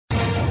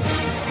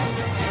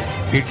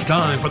It's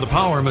time for the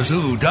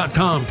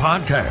PowerMizzou.com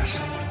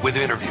podcast with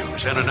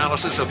interviews and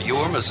analysis of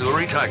your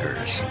Missouri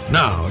Tigers.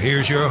 Now,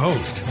 here's your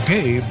host,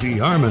 Gabe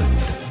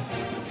DeArmond.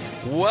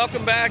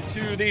 Welcome back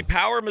to the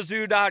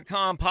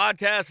PowerMizzou.com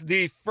podcast,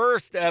 the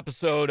first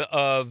episode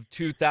of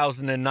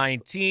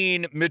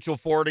 2019. Mitchell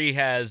Forty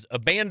has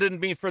abandoned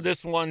me for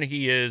this one.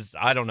 He is,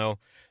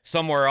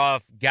 somewhere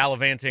off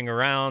gallivanting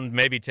around,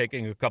 maybe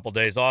taking a couple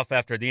days off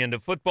after the end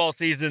of football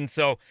season.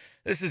 So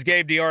this is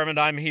Gabe DeArmond.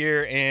 I'm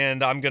here,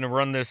 and I'm going to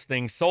run this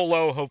thing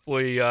solo.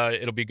 Hopefully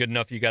it'll be good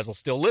enough you guys will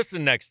still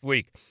listen next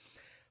week.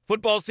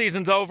 Football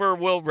season's over.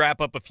 We'll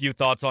wrap up a few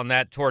thoughts on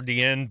that toward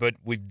the end, but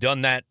we've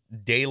done that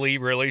daily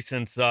really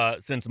since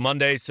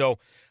Monday. So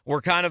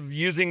we're kind of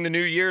using the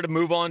new year to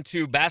move on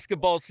to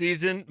basketball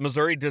season.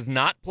 Missouri does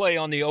not play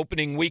on the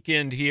opening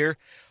weekend here,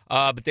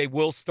 but they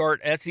will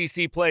start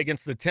SEC play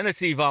against the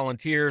Tennessee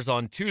Volunteers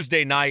on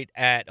Tuesday night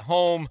at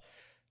home.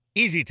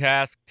 Easy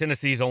task.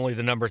 Tennessee's only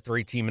the number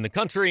 3 team in the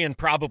country and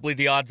probably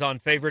the odds-on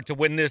favorite to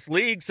win this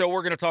league. So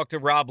we're going to talk to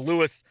Rob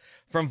Lewis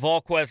from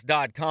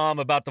VolQuest.com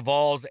about the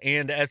Vols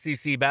and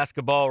SEC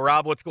basketball.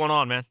 Rob, what's going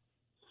on, man?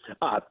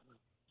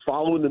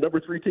 Following the number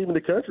 3 team in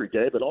the country,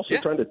 Gabe, and also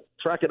trying to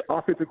track an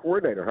offensive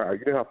coordinator hire.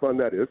 You know how fun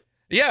that is?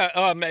 Yeah,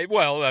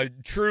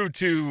 true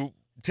to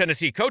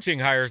Tennessee coaching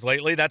hires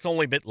lately, that's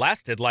only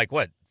lasted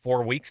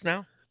 4 weeks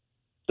now?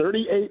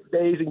 38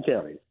 days in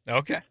counting.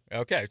 Okay.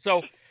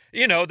 So,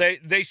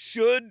 they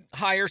should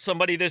hire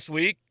somebody this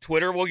week.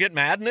 Twitter will get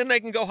mad, and then they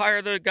can go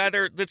hire the guy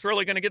that's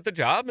really going to get the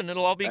job, and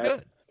it'll all be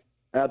good.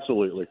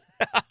 Absolutely.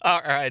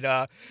 All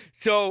right.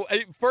 So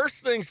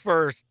first things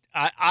first,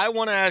 I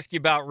want to ask you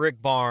about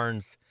Rick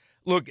Barnes.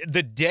 Look,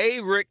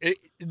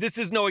 this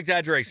is no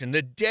exaggeration.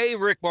 The day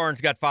Rick Barnes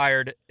got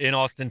fired in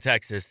Austin,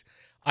 Texas,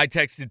 I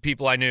texted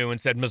people I knew and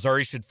said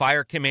Missouri should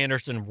fire Kim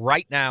Anderson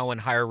right now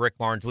and hire Rick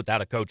Barnes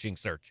without a coaching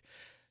search.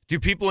 Do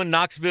people in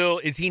Knoxville,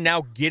 is he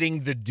now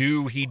getting the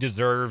due he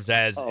deserves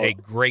as a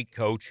great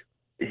coach?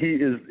 He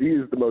is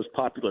the most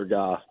popular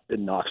guy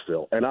in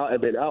Knoxville. And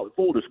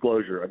full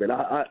disclosure,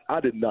 I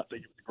did not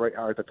think he was a great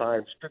hire at the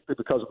time, strictly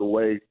because of the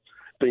way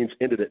things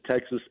ended at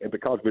Texas and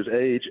because of his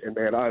age. And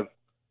man,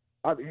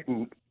 I've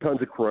eaten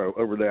tons of crow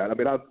over that. I've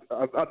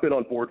been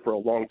on board for a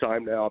long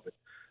time now,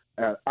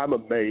 but I'm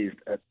amazed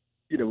at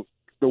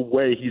the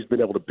way he's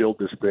been able to build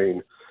this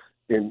thing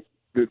in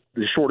the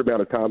short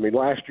amount of time.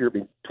 Last year,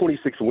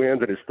 26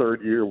 wins in his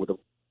third year with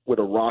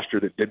a roster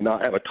that did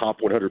not have a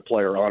top 100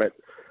 player on it.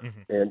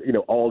 Mm-hmm. And,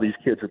 all these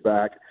kids are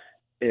back.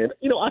 And,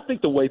 I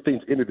think the way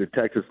things ended in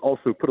Texas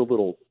also put a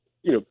little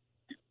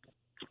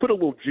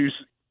juice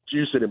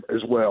in him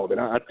as well.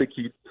 And I think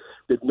he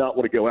did not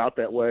want to go out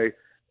that way.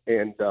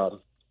 And,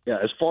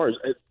 as far as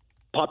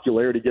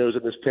popularity goes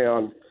in this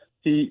town,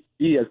 he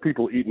has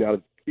people eating out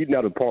of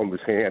the palm of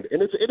his hand,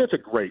 and it's a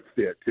great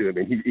fit too.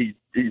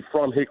 He's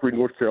from Hickory,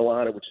 North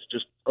Carolina, which is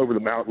just over the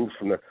mountains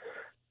from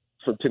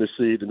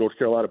Tennessee, the North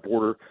Carolina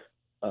border.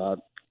 For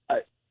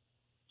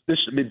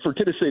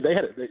Tennessee,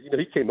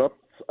 he came up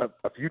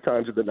a few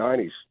times in the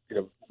 '90s.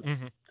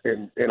 Mm-hmm.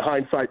 And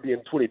hindsight being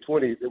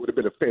 2020, it would have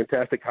been a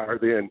fantastic hire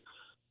then.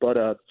 But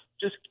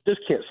just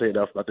can't say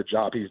enough about the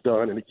job he's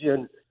done. And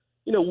again,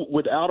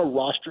 without a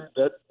roster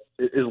that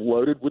is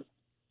loaded with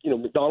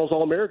McDonald's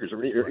All-Americans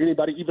or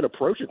anybody even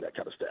approaching that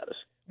kind of status.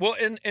 Well,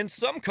 and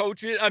some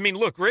coaches,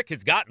 look, Rick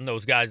has gotten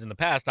those guys in the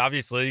past.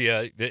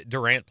 Obviously,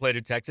 Durant played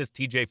at Texas.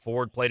 TJ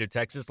Ford played at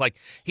Texas.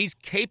 He's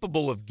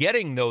capable of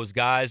getting those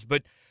guys.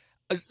 But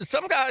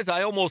some guys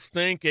I almost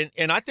think,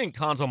 and I think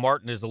Cuonzo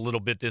Martin is a little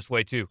bit this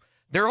way too,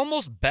 they're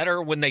almost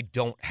better when they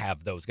don't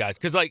have those guys.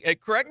 Because,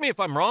 correct me if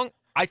I'm wrong,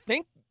 I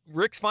think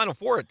Rick's Final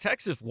Four at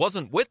Texas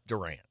wasn't with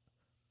Durant.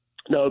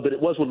 No, but it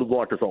was with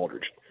LaMarcus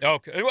Aldridge.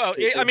 Okay. Well,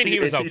 he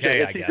was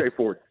okay, I guess. TJ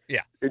Ford. Yeah.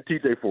 And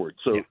TJ Ford.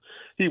 So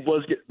he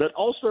was – but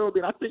also,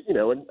 I think,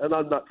 and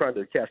I'm not trying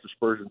to cast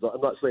aspersions.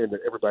 I'm not saying that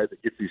everybody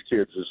that gets these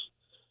kids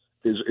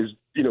is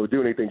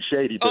doing anything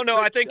shady. But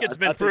I think it's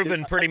been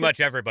proven pretty much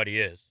everybody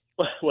is.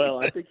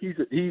 Well, I think he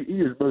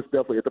is most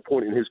definitely at the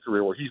point in his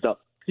career where he's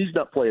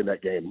not playing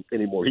that game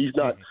anymore. He's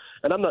not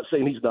 – and I'm not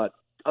saying he's not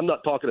 – I'm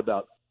not talking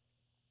about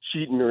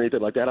cheating or anything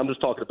like that. I'm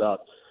just talking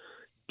about –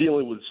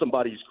 dealing with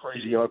somebody's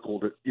crazy uncle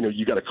that,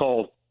 you got to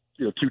call,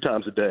 2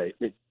 times a day,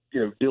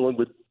 dealing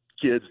with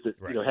kids that,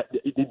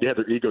 need to have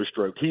their ego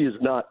stroked. He is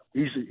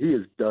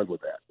done with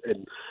that.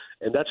 And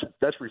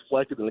that's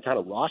reflected in the kind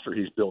of roster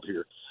he's built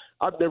here.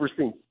 I've never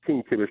seen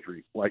team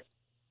chemistry like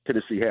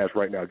Tennessee has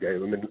right now,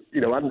 Gabe.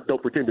 I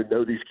don't pretend to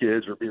know these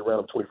kids or be around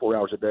them 24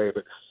 hours a day,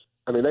 but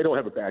they don't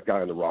have a bad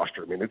guy on the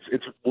roster.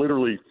 It's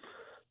literally,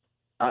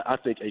 I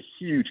think a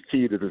huge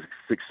key to the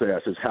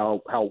success is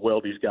how well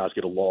these guys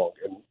get along.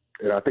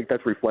 And I think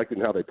that's reflected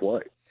in how they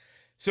play.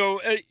 So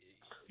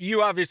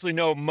you obviously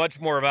know much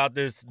more about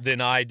this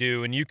than I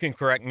do, and you can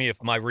correct me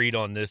if my read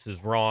on this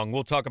is wrong.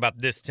 We'll talk about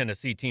this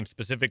Tennessee team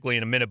specifically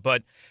in a minute,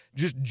 but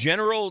just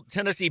general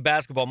Tennessee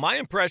basketball, my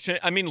impression,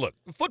 look,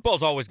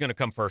 football's always going to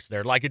come first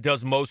there, like it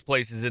does most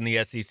places in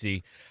the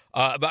SEC.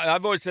 But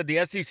I've always said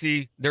the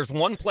SEC, there's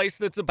one place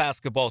that's a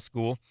basketball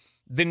school,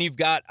 Then you've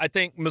got, I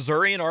think,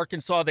 Missouri and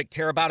Arkansas that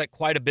care about it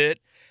quite a bit.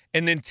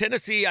 And then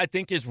Tennessee, I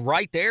think, is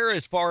right there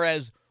as far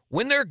as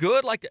when they're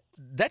good. Like,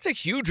 that's a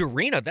huge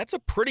arena. That's a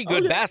pretty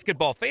good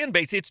basketball fan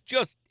base. It's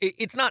just,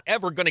 it's not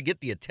ever going to get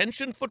the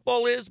attention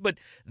football is, but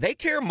they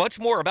care much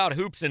more about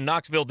hoops in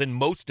Knoxville than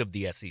most of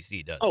the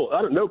SEC does.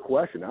 Oh, no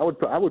question. I would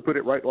put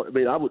it right. I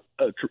mean, I would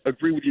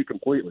agree with you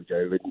completely,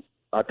 David.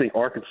 I think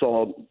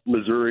Arkansas,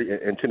 Missouri,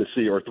 and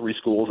Tennessee are three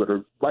schools that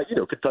are like,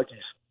 Kentucky's,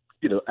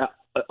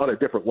 on a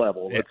different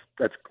level. Yeah.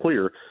 That's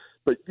clear.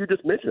 But you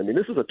just mentioned, I mean,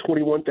 this is a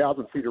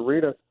 21,000 seat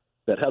arena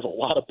that has a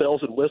lot of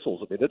bells and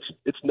whistles. I mean,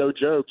 it's no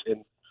joke.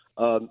 And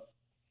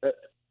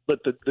but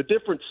the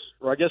difference,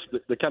 or I guess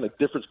the kind of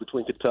difference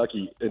between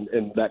Kentucky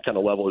and that kind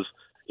of level is,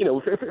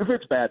 if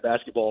it's bad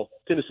basketball,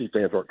 Tennessee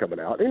fans aren't coming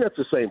out. And that's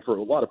the same for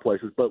a lot of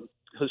places. But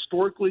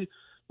historically,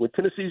 when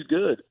Tennessee's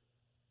good,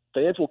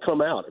 fans will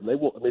come out, and they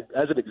will. I mean,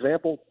 as an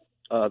example,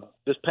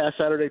 this past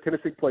Saturday,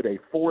 Tennessee played a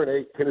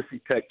 4-8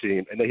 Tennessee Tech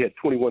team, and they had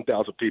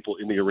 21,000 people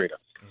in the arena.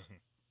 Mm-hmm.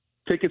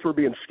 Tickets were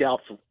being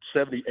scalped for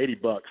 $70,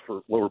 $80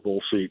 for lower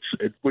bowl seats,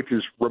 which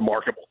is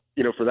remarkable.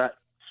 For that,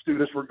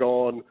 students were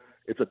gone.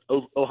 It's an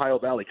Ohio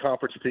Valley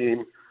Conference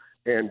team,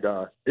 and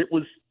it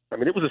was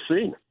a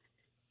scene.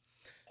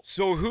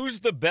 So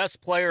who's the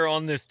best player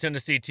on this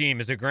Tennessee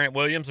team? Is it Grant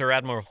Williams or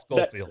Admiral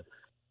Schofield?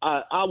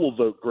 I will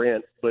vote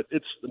Grant, but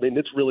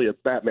it's really a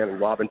Batman and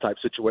Robin type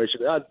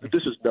situation.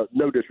 This is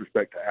no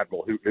disrespect to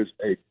Admiral, who is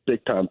a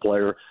big time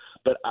player,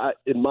 but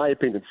in my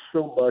opinion,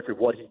 so much of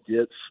what he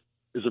gets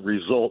is a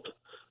result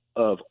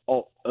of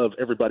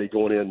everybody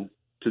going in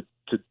to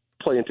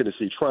play in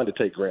Tennessee, trying to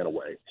take Grant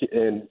away.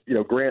 And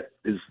Grant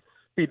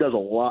he does a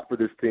lot for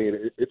this team.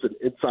 It's an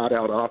inside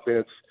out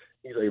offense.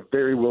 He's a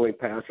very willing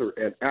passer,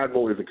 and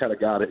Admiral is the kind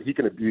of guy that he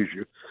can abuse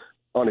you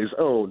on his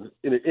own,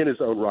 in his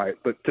own right.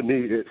 But to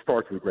me, it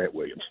starts with Grant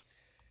Williams.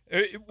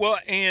 Well,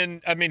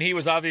 and, I mean, he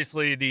was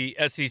obviously the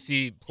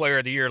SEC Player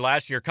of the Year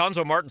last year.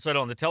 Konzo Martin said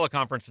on the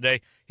teleconference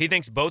today he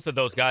thinks both of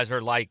those guys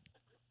are like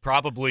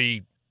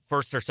probably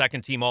first or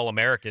second team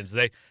All-Americans.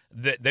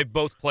 They've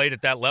both played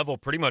at that level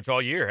pretty much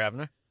all year, haven't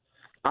they?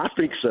 I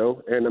think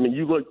so. And,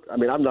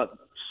 I'm not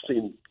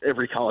seeing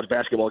every college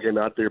basketball game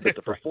out there, but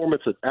the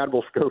performance that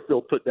Admiral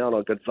Schofield put down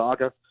on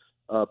Gonzaga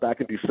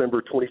back in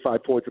December,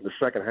 25 points in the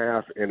second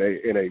half in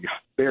a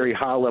very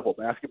high-level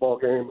basketball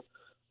game.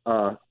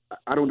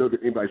 I don't know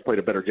that anybody's played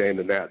a better game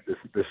than that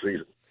this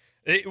season.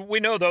 We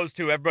know those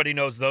two. Everybody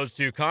knows those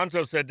two.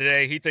 Konzo said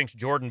today he thinks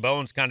Jordan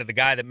Bone's kind of the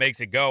guy that makes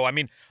it go. I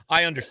mean,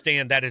 I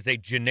understand that is a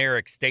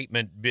generic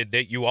statement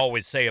that you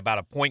always say about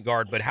a point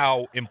guard, but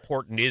how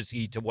important is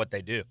he to what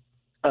they do?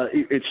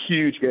 It's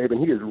huge, Gabe,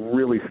 and he has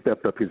really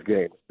stepped up his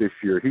game this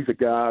year. He's a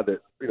guy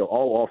that,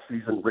 all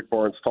offseason, Rick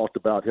Barnes talked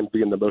about him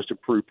being the most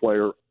improved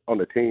player on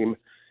the team,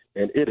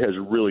 and it has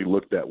really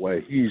looked that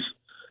way. He's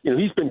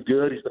been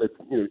good.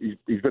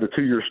 He's been a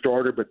 2-year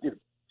starter, but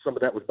some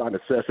of that was by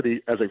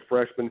necessity as a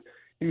freshman.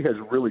 He has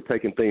really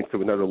taken things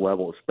to another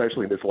level,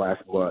 especially in this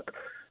last month.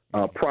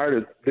 Prior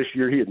to this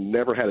year, he had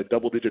never had a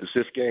double-digit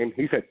assist game.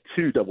 He's had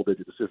 2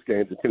 double-digit assist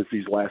games in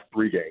Tennessee's last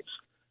 3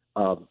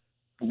 games.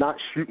 Not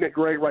shooting it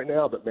great right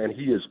now, but, man,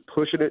 he is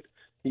pushing it.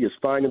 He is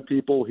finding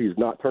people. He's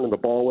not turning the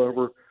ball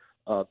over.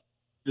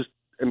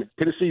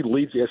 Tennessee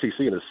leads the SEC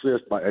in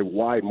assists by a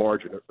wide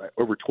margin,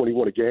 over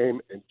 21 a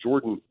game, and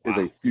Jordan is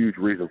a huge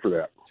reason for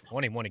that.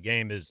 21 a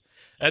game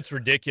that's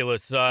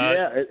ridiculous.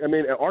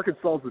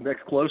 Arkansas is the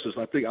next closest.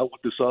 I think I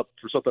looked this up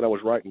for something I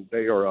was writing.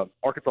 They are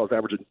Arkansas is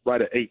averaging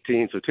right at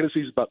 18, so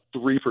Tennessee's about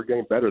 3 per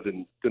game better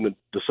than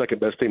the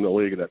second best team in the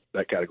league in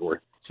that category.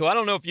 So I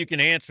don't know if you can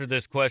answer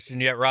this question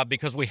yet, Rob,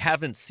 because we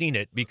haven't seen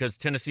it, because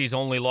Tennessee's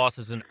only loss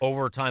is an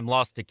overtime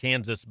loss to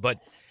Kansas, but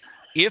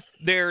if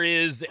there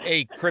is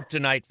a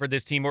kryptonite for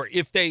this team, or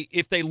if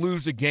they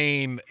lose a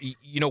game,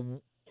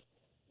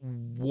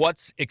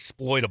 what's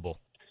exploitable?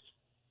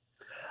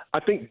 I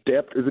think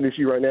depth is an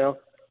issue right now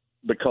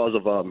because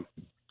of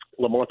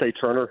Lamonte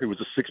Turner, who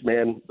was a sixth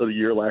man of the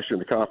year last year in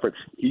the conference.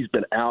 He's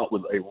been out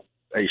with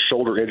a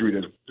shoulder injury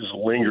that has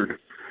lingered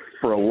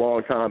for a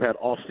long time, had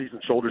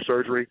off-season shoulder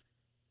surgery,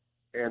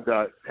 and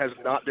has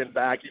not been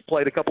back. He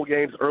played a couple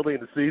games early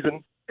in the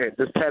season and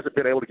just hasn't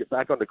been able to get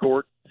back on the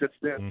court since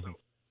then. Mm-hmm. So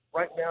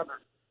right now,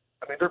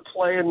 they're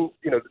playing,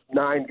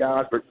 9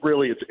 guys, but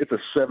really it's a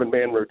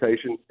 7-man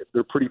rotation.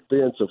 They're pretty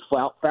thin, so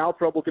foul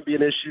trouble could be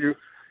an issue.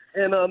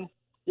 And,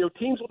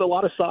 teams with a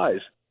lot of size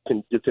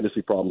can give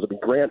Tennessee problems.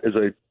 Grant is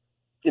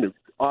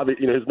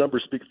his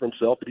numbers speak for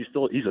himself, but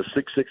he's a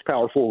 6'6"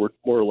 power forward,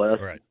 more or less.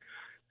 Right.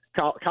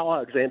 Kyle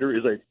Alexander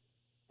is a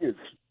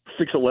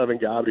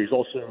 6'11" guy, but he's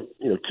also,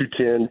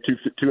 210,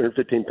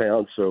 215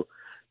 pounds, so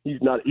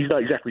he's not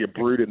exactly a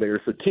brute in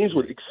there. So teams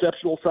with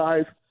exceptional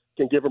size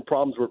can give them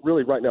problems, but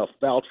really right now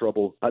foul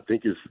trouble, I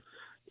think, is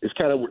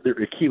kind of their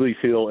Achilles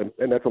heel,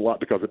 and that's a lot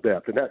because of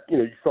depth. And that,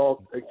 you saw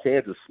in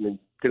Kansas,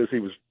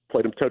 Tennessee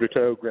played them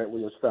toe-to-toe. Grant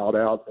Williams fouled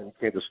out, and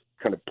Kansas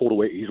kind of pulled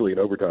away easily in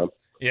overtime.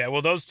 Yeah,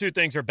 well, those two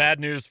things are bad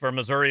news for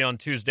Missouri on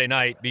Tuesday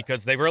night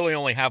because they really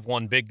only have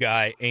one big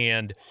guy,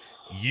 and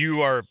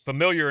you are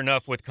familiar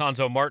enough with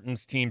Konzo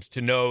Martin's teams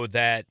to know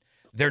that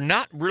they're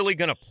not really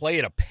going to play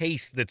at a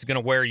pace that's going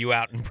to wear you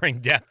out and bring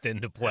depth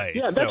into play.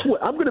 Yeah, that's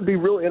what I'm going to be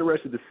really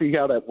interested to see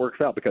how that works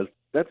out, because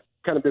that's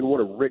kind of been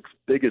one of Rick's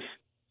biggest,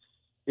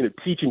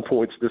 teaching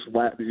points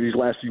these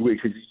last few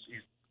weeks.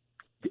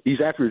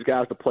 He's after his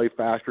guys to play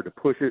faster, to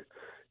push it,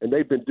 and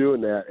they've been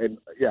doing that. And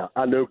yeah,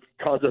 I know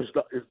Cuonzo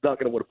is not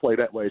going to want to play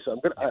that way, so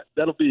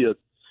that'll be a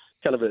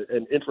kind of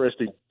an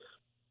interesting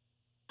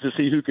to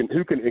see who can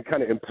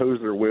kind of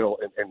impose their will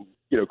and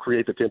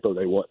create the tempo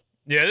they want.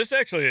 Yeah, this is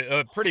actually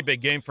a pretty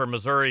big game for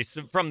Missouri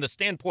from the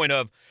standpoint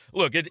of,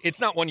 look, it's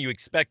not one you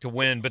expect to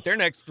win, but their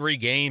next 3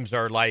 games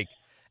are like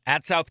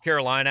at South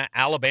Carolina,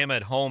 Alabama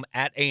at home,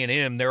 at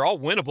A&M. They're all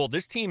winnable.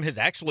 This team has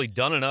actually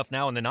done enough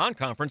now in the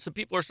non-conference that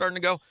people are starting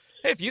to go,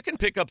 hey, if you can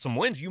pick up some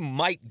wins, you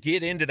might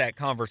get into that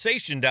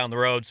conversation down the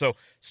road. So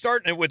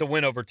starting it with a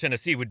win over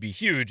Tennessee would be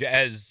huge,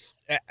 as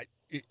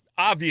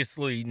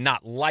obviously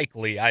not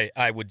likely,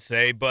 I would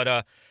say.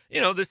 But,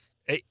 this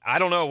I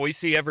don't know. We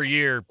see every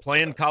year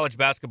playing college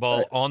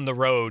basketball on the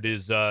road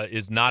is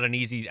not an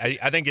easy –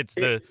 I think it's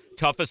the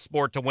toughest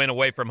sport to win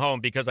away from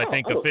home, because I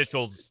think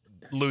officials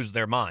lose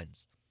their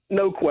minds.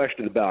 No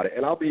question about it.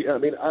 And I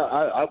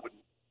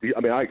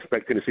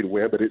expect Tennessee to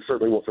win, but it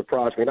certainly won't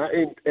surprise me.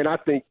 And I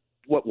think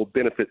what will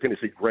benefit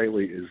Tennessee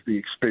greatly is the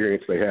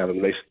experience they have. I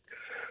mean,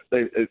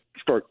 they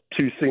start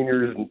 2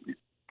 seniors and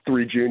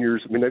 3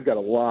 juniors. I mean, they've got a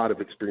lot of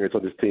experience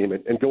on this team,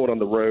 and going on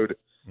the road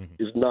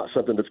is not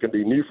something that's going to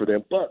be new for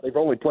them. But they've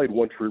only played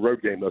 1 true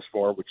road game thus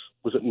far, which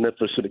was at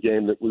Memphis, in a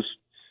game that was,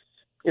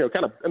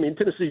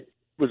 Tennessee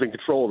was in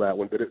control of that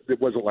one, but it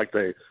wasn't like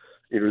they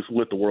just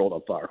lit the world on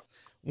fire.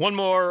 One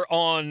more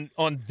on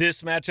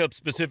this matchup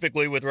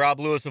specifically with Rob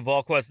Lewis of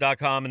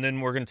VolQuest.com, and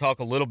then we're going to talk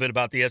a little bit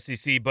about the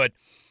SEC. But,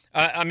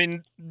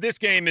 this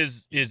game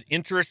is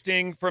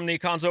interesting from the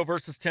Cuonzo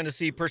versus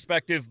Tennessee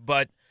perspective,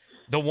 but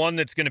the one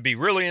that's going to be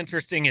really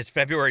interesting is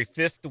February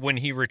 5th when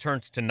he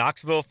returns to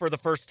Knoxville for the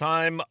first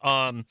time.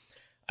 I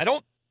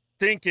don't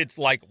think it's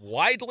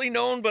widely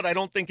known, but I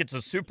don't think it's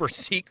a super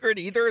secret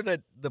either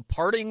that the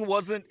parting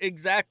wasn't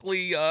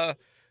exactly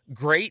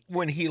great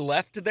when he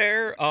left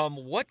there.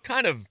 What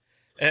kind of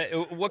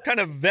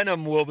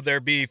venom will there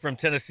be from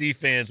Tennessee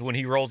fans when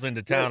he rolls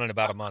into town in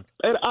about a month?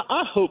 And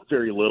I hope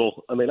very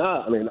little. I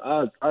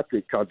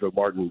think Cuonzo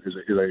Martin is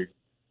a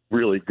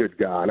really good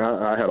guy, and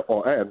I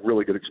had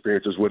really good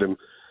experiences with him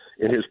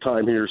in his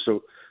time here.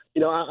 So,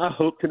 I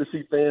hope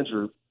Tennessee fans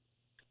are,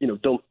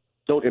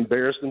 don't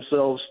embarrass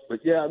themselves.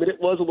 But yeah, it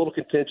was a little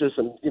contentious,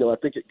 and I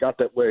think it got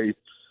that way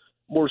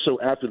more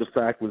so after the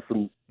fact with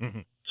some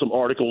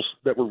articles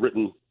that were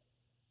written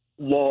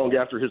long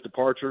after his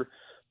departure.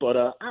 But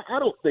I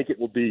don't think it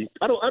will be.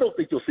 I don't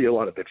think you'll see a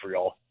lot of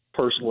vitriol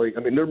personally.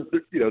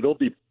 There'll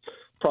be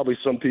probably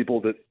some people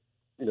that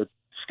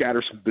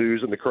scatter some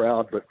booze in the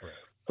crowd, but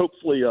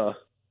hopefully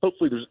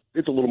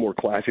it's a little more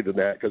classy than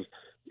that, because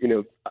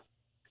as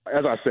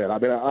I said,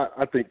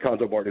 I think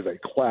Cuonzo Martin is a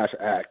class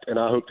act, and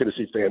I hope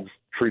Tennessee fans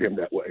treat him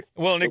that way.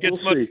 Well, and it gets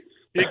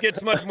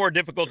much more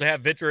difficult to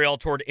have vitriol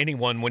toward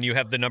anyone when you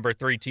have the number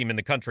 3 team in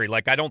the country.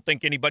 I don't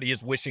think anybody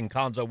is wishing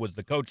Cuonzo was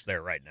the coach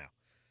there right now.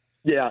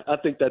 Yeah, I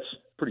think that's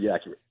pretty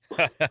accurate.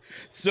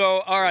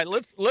 So, all right,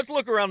 let's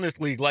look around this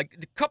league. A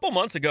couple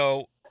months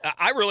ago,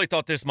 I really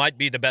thought this might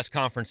be the best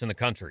conference in the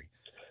country.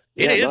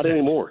 It isn't. Not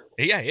anymore.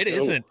 Yeah, it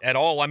isn't at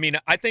all.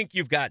 I think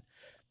you've got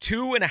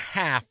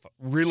 2.5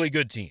 really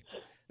good teams.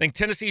 I think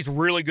Tennessee's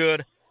really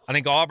good. I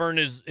think Auburn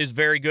is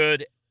very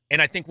good.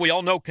 And I think we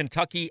all know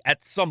Kentucky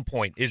at some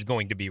point is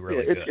going to be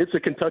really good. It's a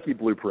Kentucky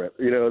blueprint.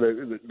 They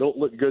don't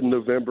look good in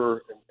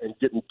November, and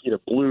getting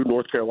blew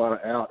North Carolina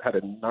out, had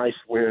a nice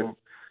win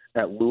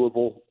at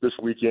Louisville this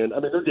weekend.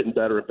 They're getting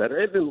better and better.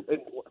 And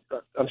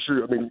I'm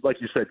sure, like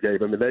you said,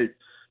 Gabe,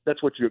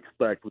 that's what you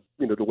expect with,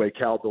 the way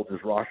Cal builds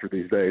his roster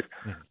these days.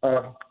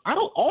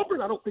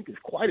 Auburn, I don't think is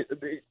quite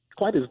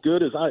as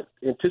good as I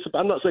anticipate.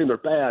 I'm not saying they're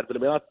bad,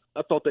 but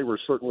I thought they were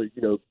certainly,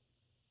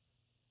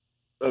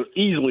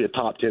 easily a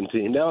top 10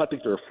 team. Now I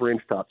think they're a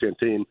fringe top 10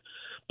 team.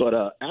 But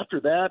after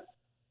that,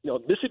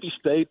 Mississippi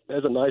State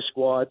has a nice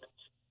squad.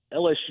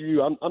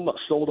 LSU, I'm not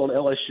sold on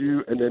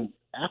LSU. And then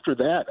after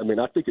that,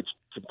 I think it's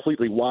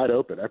completely wide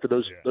open. After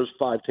those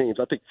 5 teams,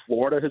 I think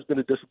Florida has been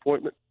a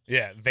disappointment.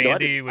 Yeah,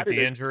 Vandy with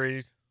the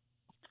injuries.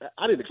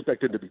 I didn't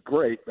expect them to be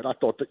great, but I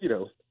thought that,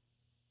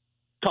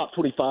 top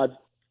 25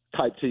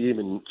 type team,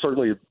 and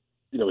certainly, a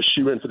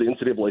shoe-in for the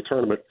NCAA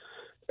tournament,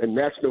 and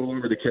that's no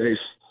longer the case.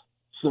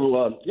 So,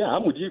 I'm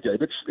with you,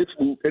 Gabe.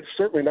 It's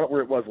certainly not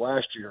where it was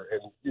last year,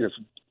 and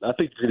I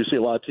think you're going to see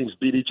a lot of teams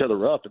beat each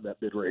other up in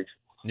that mid-range.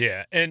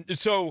 Yeah, and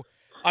so,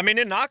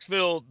 in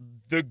Knoxville,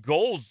 the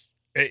goals,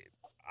 I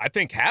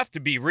think, have to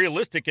be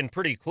realistic and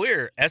pretty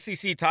clear.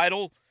 SEC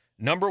title,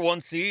 number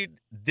 1 seed,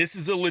 this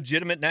is a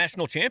legitimate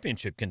national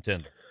championship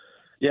contender.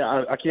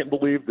 Yeah, I can't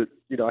believe that,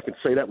 I can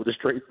say that with a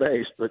straight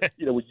face, but,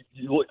 you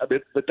look,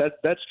 but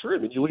that's true.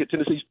 You look at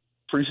Tennessee's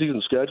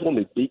preseason schedule, and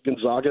they beat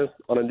Gonzaga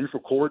on a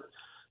neutral court,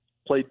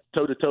 played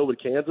toe-to-toe with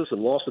Kansas,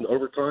 and lost in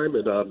overtime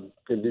in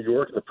New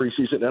York in the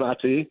preseason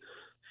NIT.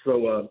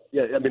 So,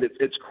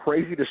 it's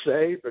crazy to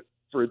say, but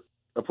for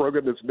a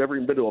program that's never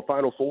even been to a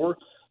Final Four.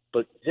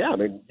 But, yeah, I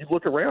mean, you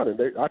look around,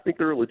 and I think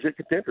they're a legit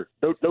contender.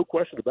 No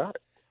question about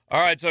it. All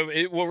right, so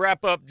we'll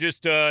wrap up.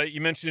 Just you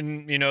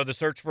mentioned, the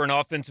search for an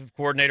offensive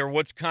coordinator.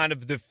 What's kind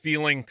of the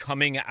feeling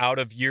coming out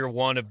of year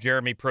one of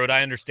Jeremy Pruitt?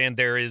 I understand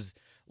there is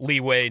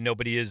leeway.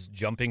 Nobody is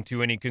jumping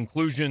to any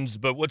conclusions,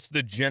 but what's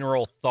the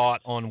general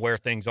thought on where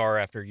things are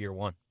after year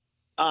one?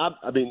 I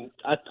think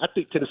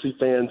Tennessee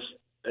fans,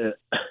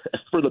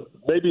 for the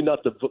maybe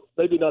not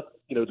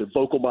the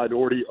vocal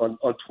minority on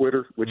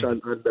Twitter, which I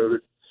know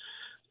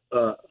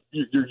that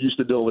you're used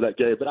to dealing with that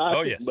game, but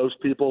I think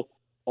most people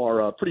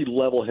are pretty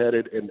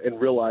level-headed and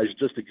realize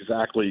just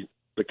exactly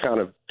the kind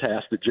of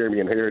task that Jeremy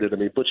inherited. I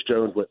mean, Butch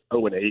Jones went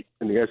 0-8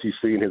 in the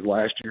SEC in his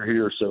last year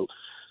here, so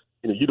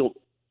you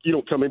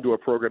don't come into a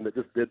program that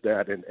just did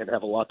that and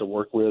have a lot to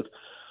work with.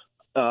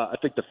 I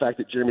think the fact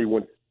that Jeremy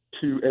won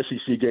 2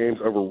 SEC games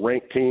over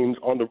ranked teams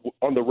on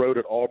the road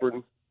at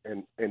Auburn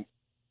and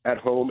at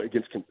home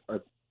against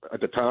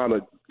at the time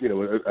a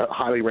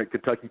highly ranked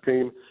Kentucky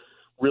team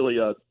really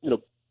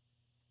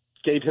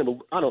gave him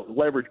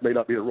leverage may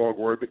not be the wrong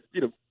word, but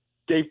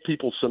gave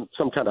people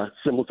some kind of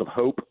semblance of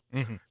hope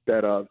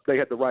that they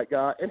had the right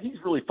guy, and he's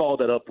really followed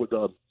that up with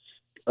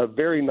a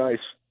very nice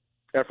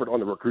effort on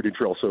the recruiting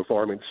trail so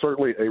far. I mean,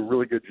 certainly a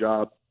really good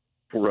job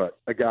for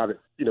a guy that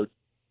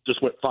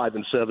just went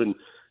 5-7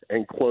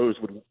 and closed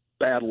with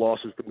bad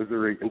losses to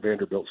Missouri and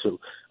Vanderbilt. So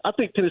I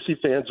think Tennessee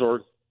fans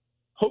are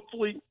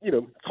hopefully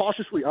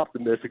cautiously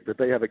optimistic that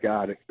they have a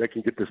guy that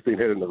can get this thing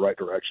headed in the right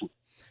direction.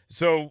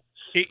 So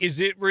is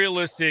it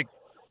realistic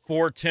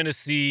for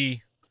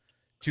Tennessee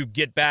to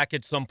get back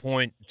at some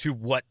point to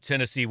what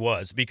Tennessee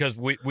was? Because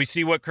we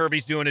see what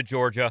Kirby's doing at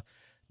Georgia,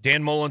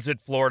 Dan Mullen's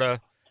at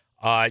Florida.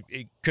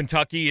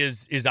 Kentucky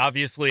is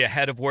obviously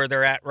ahead of where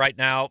they're at right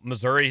now.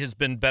 Missouri has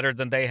been better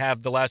than they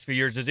have the last few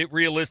years. Is it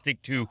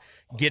realistic to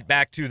get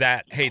back to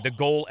that, hey, the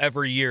goal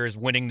every year is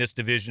winning this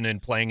division and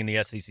playing in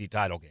the SEC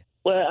title game?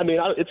 Well, I mean,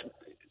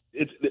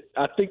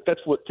 I think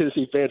that's what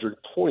Tennessee fans are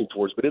pointing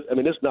towards, but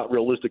it's not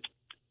realistic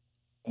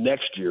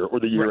next year or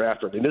the year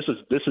after. I mean, this is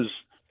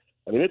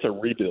it's a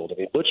rebuild. I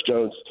mean, Butch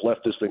Jones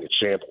left this thing in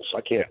shambles.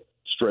 I can't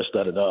stress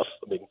that enough.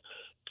 I mean,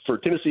 for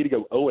Tennessee to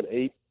go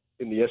 0-8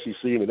 in the SEC,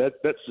 I mean,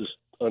 that's just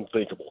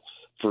unthinkable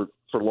for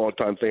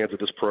longtime fans of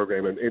this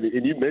program. And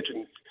you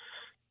mentioned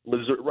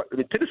Missouri. I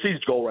mean,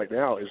 Tennessee's goal right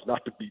now is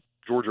not to beat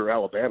Georgia or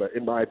Alabama.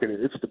 In my opinion,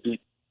 it's to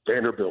beat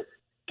Vanderbilt,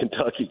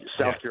 Kentucky,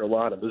 South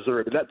Carolina,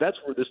 Missouri. But that's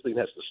where this thing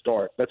has to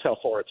start. That's how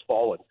far it's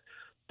fallen.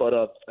 But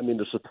I mean,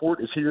 the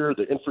support is here.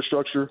 The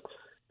infrastructure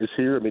is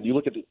here. I mean, you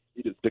look at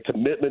the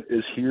commitment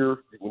is here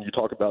when you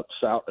talk about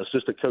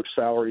assistant coach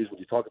salaries, when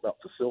you talk about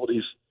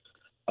facilities.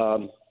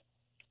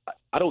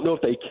 I don't know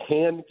if they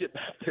can get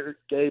back there,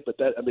 Gabe, but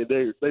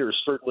they are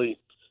certainly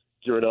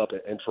gearing up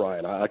and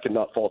trying. I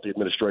cannot fault the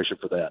administration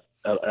for that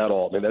at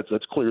all. I mean,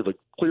 that's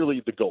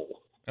clearly the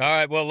goal. All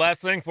right, well,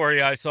 last thing for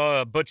you. I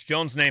saw Butch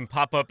Jones' name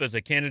pop up as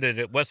a candidate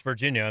at West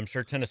Virginia. I'm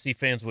sure Tennessee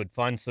fans would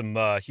find some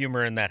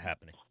humor in that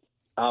happening.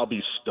 I'll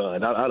be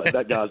stunned.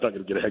 That guy's not going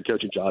to get a head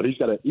coaching job. He's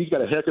got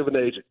a heck of an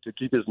agent to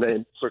keep his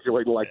name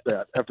circulating like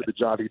that after the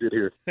job he did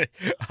here.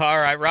 All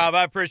right, Rob,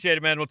 I appreciate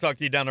it, man. We'll talk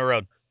to you down the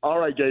road. All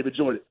right, Gabe,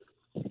 enjoyed it.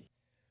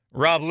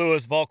 Rob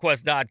Lewis,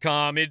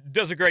 VolQuest.com. It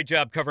does a great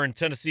job covering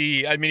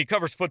Tennessee. I mean, he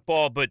covers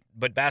football, but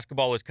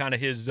basketball is kind of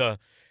his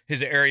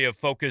area of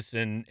focus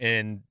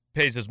and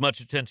pays as much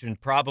attention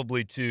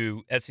probably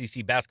to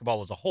SEC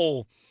basketball as a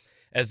whole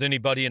as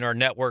anybody in our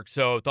network.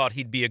 So thought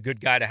he'd be a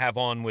good guy to have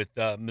on with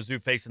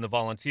Mizzou facing the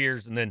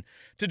Volunteers. And then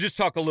to just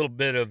talk a little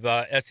bit of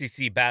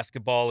SEC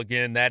basketball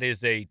again, that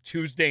is a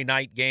Tuesday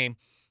night game.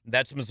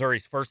 That's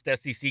Missouri's first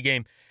SEC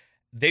game.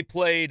 They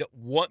played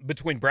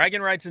between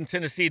bragging rights and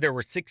Tennessee. There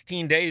were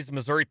 16 days.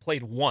 Missouri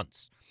played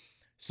once.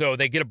 So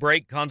they get a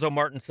break. Cuonzo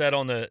Martin said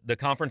on the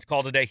conference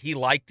call today he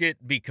liked it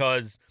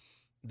because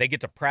they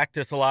get to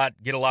practice a lot,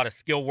 get a lot of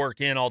skill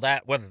work in, all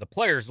that. Whether the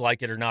players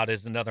like it or not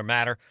is another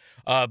matter.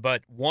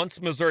 But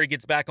once Missouri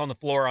gets back on the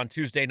floor on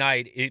Tuesday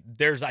night,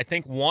 there's, I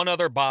think, one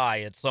other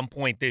bye at some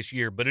point this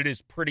year, but it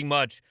is pretty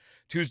much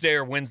Tuesday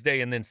or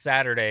Wednesday and then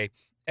Saturday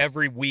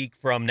every week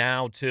from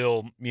now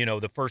till,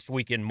 the first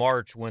week in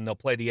March when they'll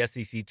play the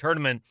SEC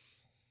tournament,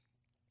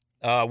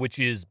 which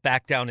is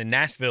back down in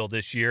Nashville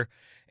this year,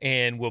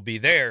 and we'll be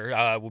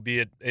there. We'll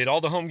be at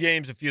all the home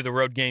games, a few of the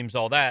road games,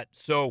 all that.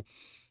 So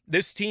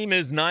this team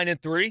is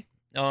 9-3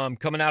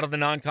 coming out of the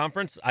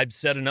non-conference. I've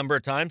said a number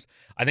of times,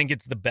 I think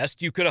it's the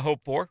best you could have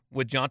hoped for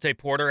with Jonte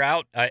Porter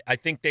out. I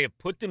think they have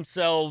put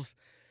themselves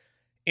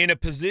in a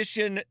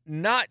position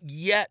not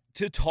yet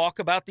to talk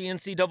about the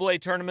NCAA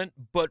tournament,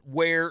 but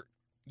where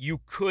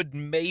you could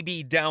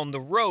maybe down the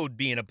road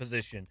be in a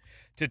position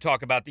to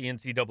talk about the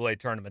NCAA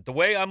tournament. The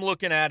way I'm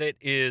looking at it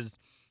is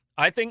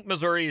I think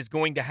Missouri is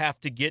going to have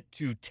to get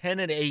to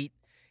 10-8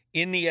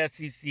 in the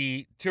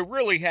SEC to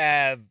really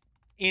have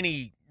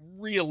any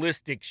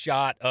realistic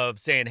shot of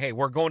saying, hey,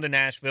 we're going to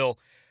Nashville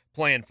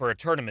playing for a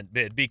tournament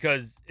bid,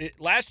 because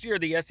last year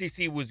the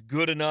SEC was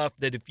good enough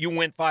that if you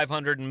went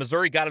 500 and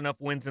Missouri got enough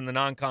wins in the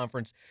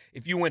non-conference,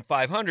 if you went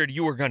 500,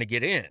 you were going to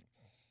get in.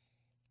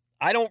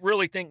 I don't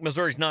really think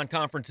Missouri's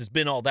non-conference has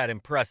been all that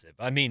impressive.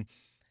 I mean,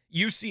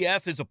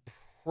 UCF is a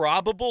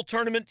probable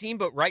tournament team,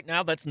 but right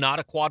now that's not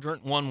a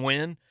quadrant one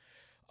win.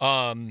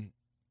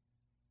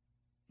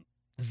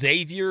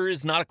 Xavier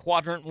is not a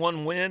quadrant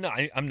one win.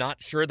 I'm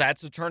not sure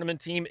that's a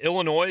tournament team.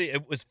 Illinois,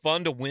 it was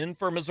fun to win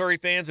for Missouri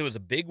fans. It was a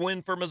big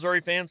win for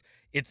Missouri fans.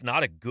 It's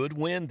not a good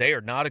win. They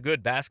are not a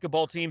good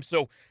basketball team.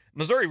 So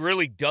Missouri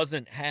really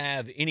doesn't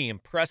have any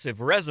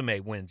impressive resume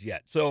wins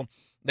yet. So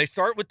they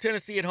start with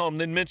Tennessee at home,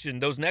 then mention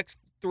those next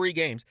 3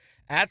 games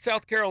at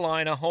South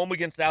Carolina, home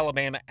against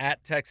Alabama,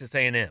 at Texas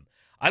A&M.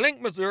 I think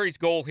Missouri's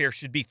goal here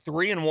should be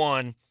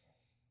 3-1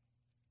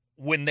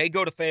 when they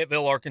go to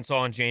Fayetteville, Arkansas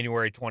on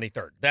January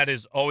 23rd. That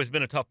has always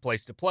been a tough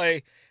place to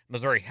play.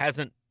 Missouri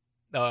hasn't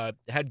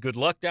had good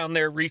luck down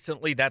there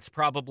recently. That's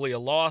probably a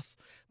loss.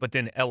 But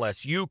then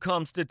LSU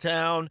comes to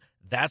town.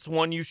 That's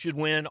one you should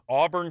win.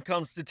 Auburn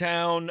comes to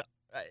town.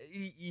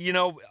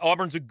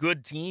 Auburn's a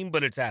good team,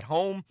 but it's at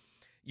home.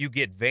 You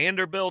get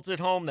Vanderbilt at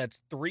home.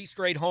 That's 3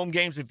 straight home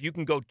games. If you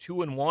can go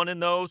 2-1 in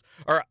those,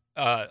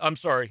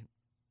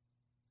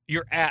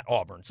 you're at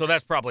Auburn, so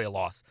that's probably a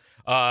loss.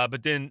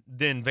 But then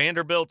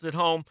Vanderbilt's at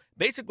home.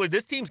 Basically,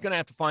 this team's going to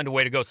have to find a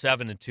way to go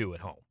 7-2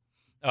 at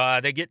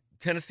home. They get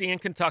Tennessee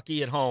and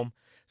Kentucky at home,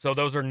 so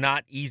those are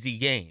not easy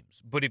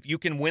games. But if you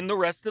can win the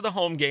rest of the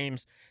home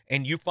games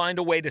and you find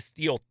a way to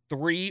steal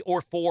 3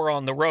 or 4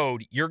 on the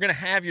road, you're going to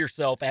have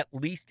yourself at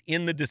least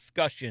in the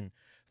discussion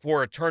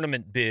for a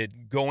tournament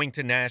bid going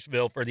to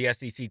Nashville for the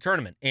SEC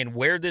tournament. And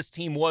where this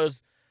team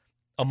was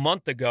a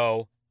month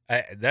ago,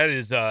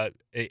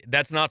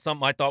 that's not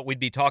something I thought we'd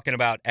be talking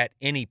about at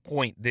any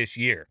point this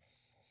year.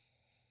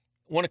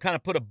 Want to kind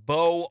of put a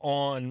bow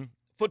on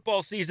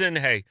football season.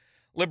 Hey,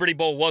 Liberty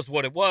Bowl was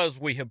what it was.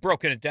 We have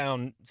broken it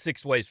down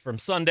 6 ways from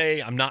Sunday.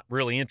 I'm not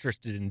really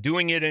interested in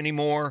doing it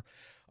anymore.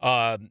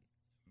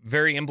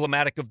 Very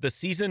emblematic of the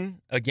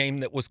season, a game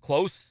that was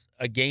close,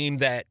 a game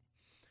that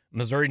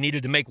Missouri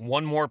needed to make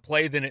one more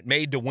play than it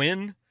made to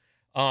win.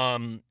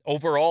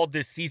 Overall,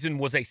 this season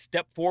was a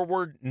step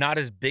forward, not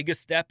as big a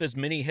step as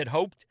many had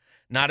hoped,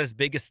 not as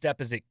big a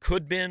step as it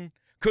could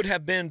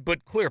have been,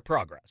 but clear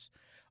progress.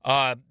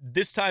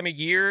 This time of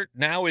year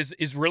now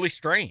is really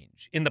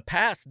strange. In the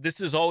past, this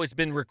has always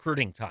been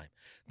recruiting time.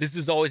 This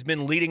has always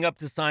been leading up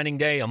to signing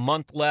day, a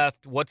month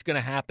left, what's going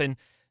to happen.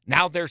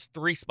 Now there's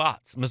 3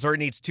 spots. Missouri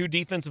needs 2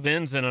 defensive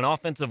ends and an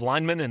offensive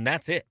lineman, and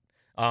that's it.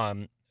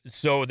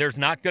 So there's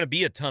not going to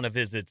be a ton of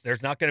visits.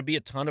 There's not going to be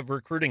a ton of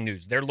recruiting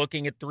news. They're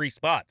looking at 3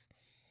 spots.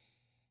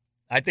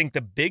 I think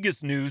the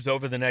biggest news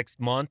over the next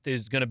month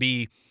is going to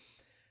be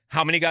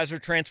how many guys are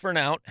transferring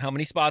out, how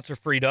many spots are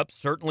freed up.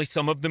 Certainly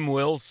some of them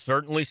will.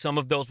 Certainly some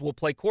of those will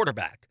play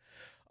quarterback.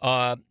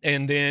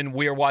 And then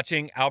we are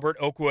watching Albert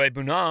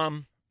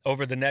Okwuegbunam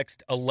over the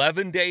next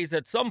 11 days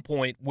at some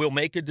point will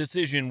make a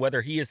decision whether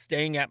he is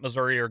staying at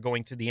Missouri or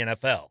going to the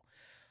NFL.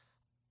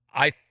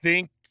 I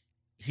think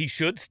he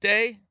should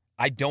stay.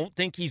 I don't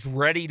think he's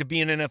ready to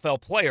be an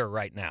NFL player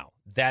right now.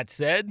 That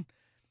said,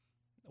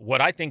 what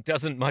I think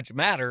doesn't much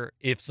matter.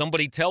 If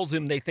somebody tells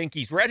him they think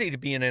he's ready to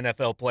be an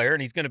NFL player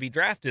and he's going to be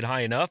drafted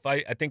high enough,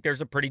 I think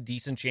there's a pretty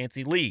decent chance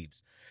he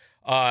leaves.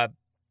 Messiah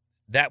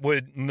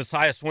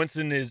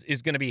Swinson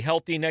is going to be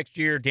healthy next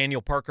year.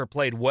 Daniel Parker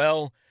played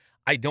well.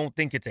 I don't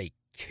think it's a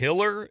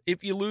killer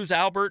if you lose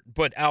Albert,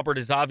 but Albert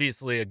is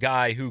obviously a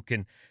guy who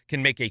can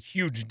make a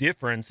huge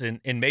difference and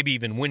maybe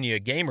even win you a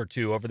game or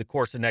 2 over the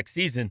course of next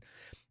season.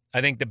 I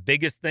think the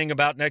biggest thing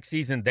about next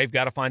season, they've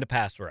got to find a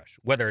pass rush,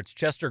 whether it's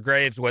Chester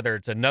Graves, whether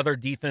it's another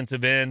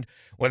defensive end,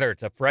 whether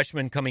it's a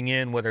freshman coming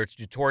in, whether it's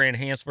Jatorian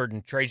Hansford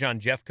and Trajan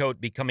Jeffcoat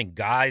becoming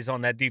guys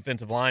on that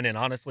defensive line. And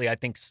honestly, I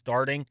think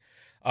starting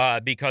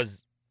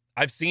because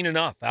I've seen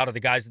enough out of the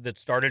guys that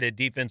started at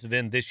defensive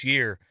end this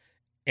year.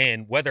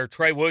 And whether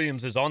Trey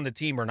Williams is on the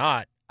team or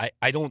not,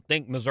 I don't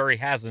think Missouri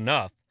has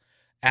enough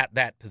at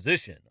that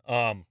position.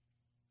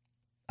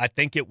 I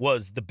think it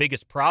was the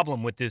biggest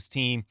problem with this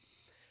team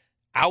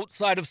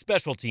outside of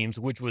special teams,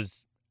 which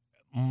was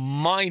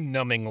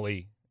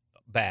mind-numbingly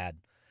bad.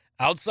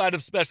 Outside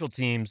of special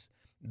teams,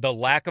 the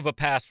lack of a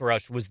pass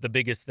rush was the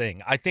biggest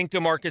thing. I think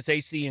DeMarcus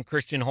Acey and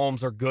Christian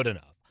Holmes are good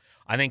enough.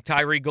 I think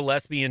Tyree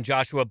Gillespie and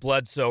Joshua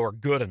Bledsoe are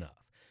good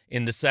enough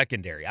in the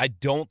secondary. I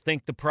don't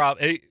think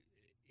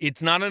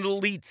it's not an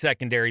elite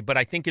secondary, but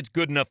I think it's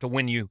good enough to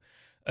win you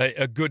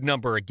a good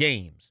number of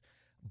games.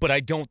 But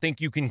I don't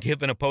think you can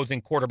give an opposing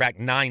quarterback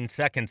 9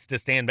 seconds to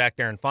stand back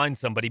there and find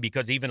somebody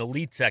because even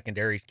elite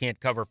secondaries can't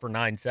cover for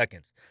 9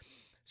 seconds.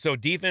 So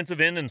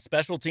defensive end and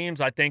special teams,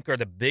 I think, are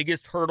the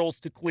biggest hurdles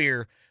to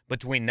clear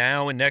between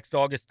now and next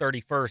August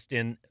 31st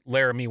in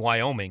Laramie,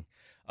 Wyoming,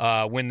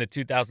 when the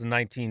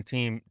 2019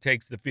 team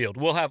takes the field.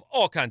 We'll have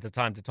all kinds of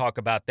time to talk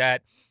about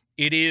that.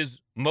 It is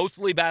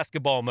mostly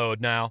basketball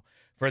mode now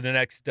for the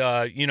next,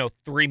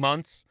 3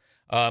 months.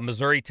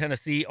 Missouri,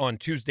 Tennessee on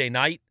Tuesday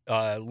night.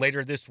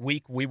 Later this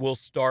week, we will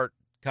start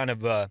kind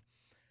of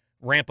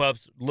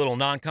ramp-ups, little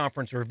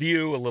non-conference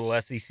review, a little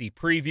SEC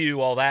preview,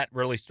 all that,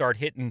 really start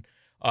hitting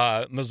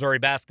Missouri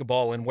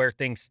basketball and where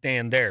things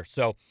stand there.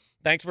 So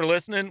Thanks for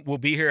listening. We'll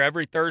be here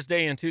every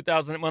Thursday in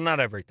not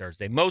every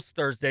Thursday, most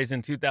Thursdays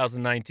in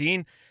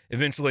 2019.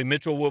 Eventually,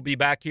 Mitchell will be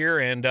back here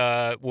and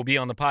will be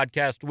on the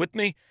podcast with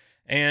me.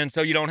 And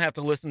so you don't have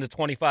to listen to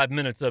 25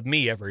 minutes of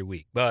me every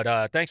week.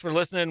 But thanks for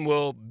listening.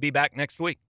 We'll be back next week.